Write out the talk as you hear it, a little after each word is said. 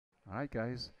All right,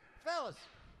 guys. Fellas,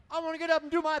 I want to get up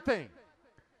and do my thing.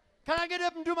 Can I get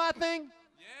up and do my thing?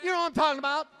 Yeah. You know what I'm talking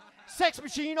about. Sex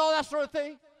machine, all that sort of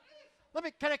thing.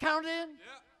 Can I count it in? Yeah.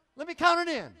 Let me count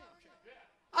it in. Okay.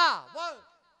 Yeah. 1,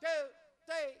 2,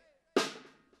 3.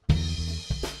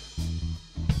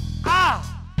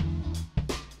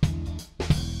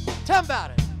 Tell 'em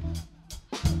about it.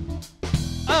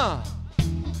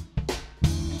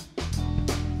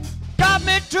 Got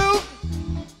me too.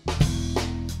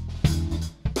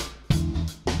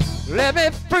 Let me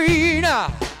free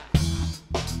now.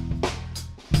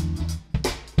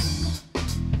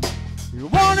 You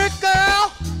want it,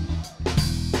 girl?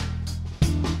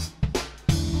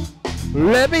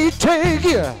 Let me take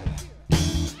you.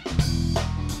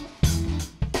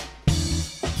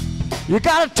 You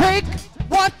gotta take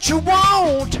what you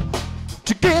want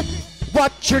to get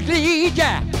what you need,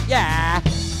 yeah.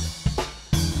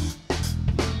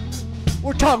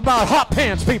 We're talking about hot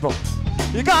pants, people.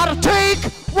 You gotta take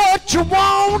what you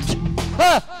want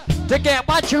to get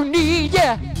what you need,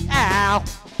 yeah. Ow.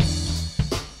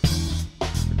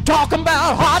 Talking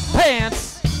about hot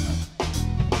pants.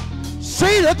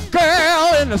 See the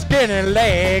girl in the skinny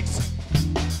legs.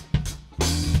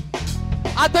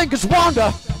 I think it's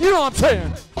Wanda. You know what I'm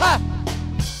saying?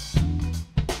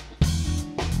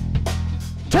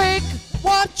 Take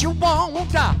what you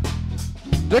want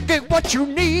to get what you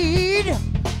need.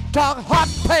 Talk hot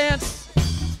pants.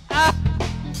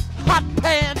 Hot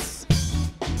pants.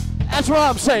 That's what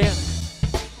I'm saying.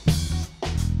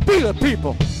 Feel it,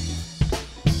 people.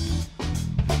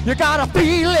 You gotta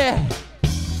feel it.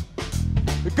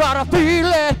 You gotta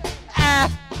feel it.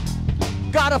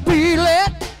 Gotta feel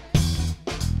it.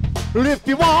 If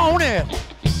you want it,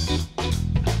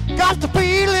 got to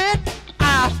feel it.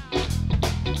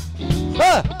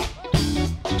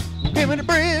 Give me the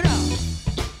bread.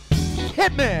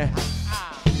 Hit me.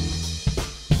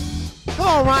 Come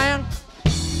on, Ryan.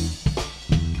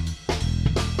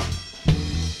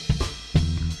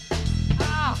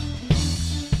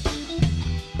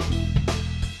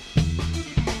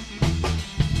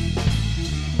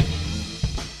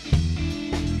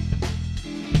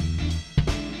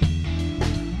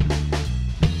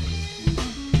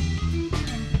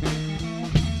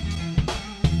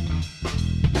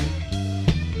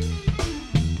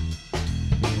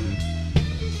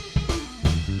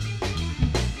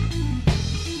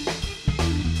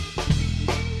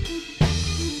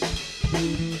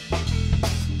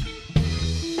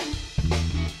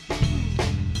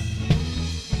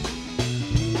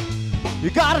 You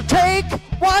gotta take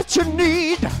what you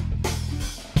need.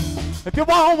 If you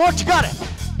want what you got it.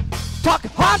 Talk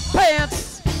hot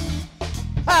pants.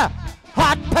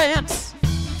 Hot pants.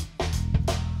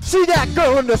 See that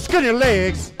girl in the skinny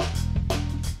legs?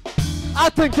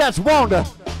 I think that's Wanda.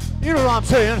 You know what I'm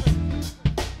saying?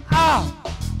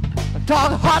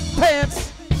 Talk hot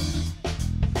pants.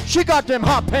 She got them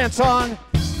hot pants on.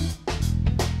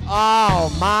 Oh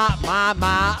my,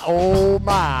 oh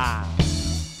my.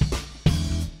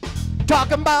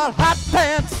 Talking about hot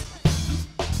pants.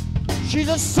 She's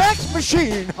a sex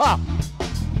machine, huh?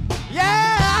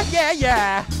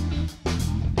 Yeah.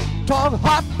 Talk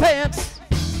hot pants.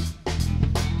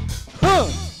 Huh.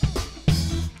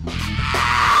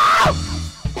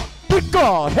 Good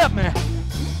God, help me.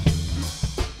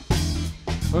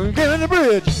 Give me the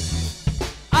bridge.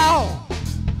 Ow.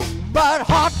 But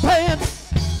hot pants.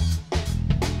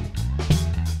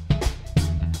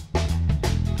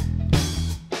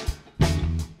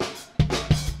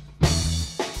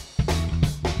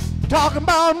 Talking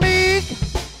about me,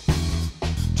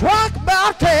 talk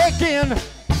about taking.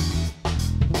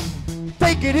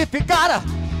 Take it if you gotta,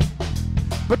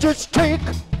 but just take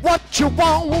what you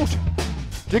want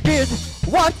to get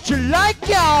what you like,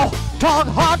 y'all. Talk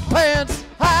hot pants,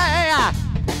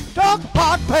 talk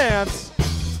hot pants.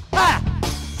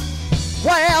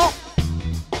 Well,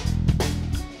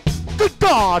 good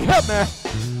God, help me.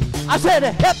 I said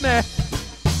help me.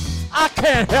 I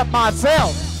can't help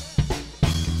myself.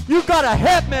 You gotta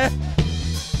help me.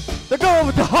 The girl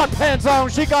with the hot pants on,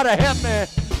 she gotta help me.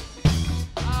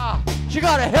 She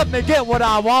gotta help me get what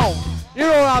I want. You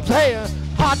know what I'm saying?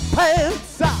 Hot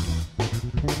pants.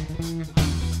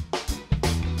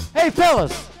 Hey,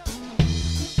 fellas.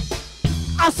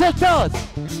 I said, fellas.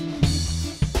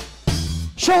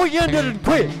 Shall we end it and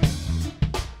quit?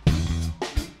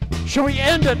 Shall we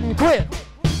end it and quit?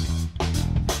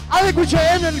 I think we should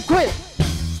end it and quit.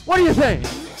 What do you think?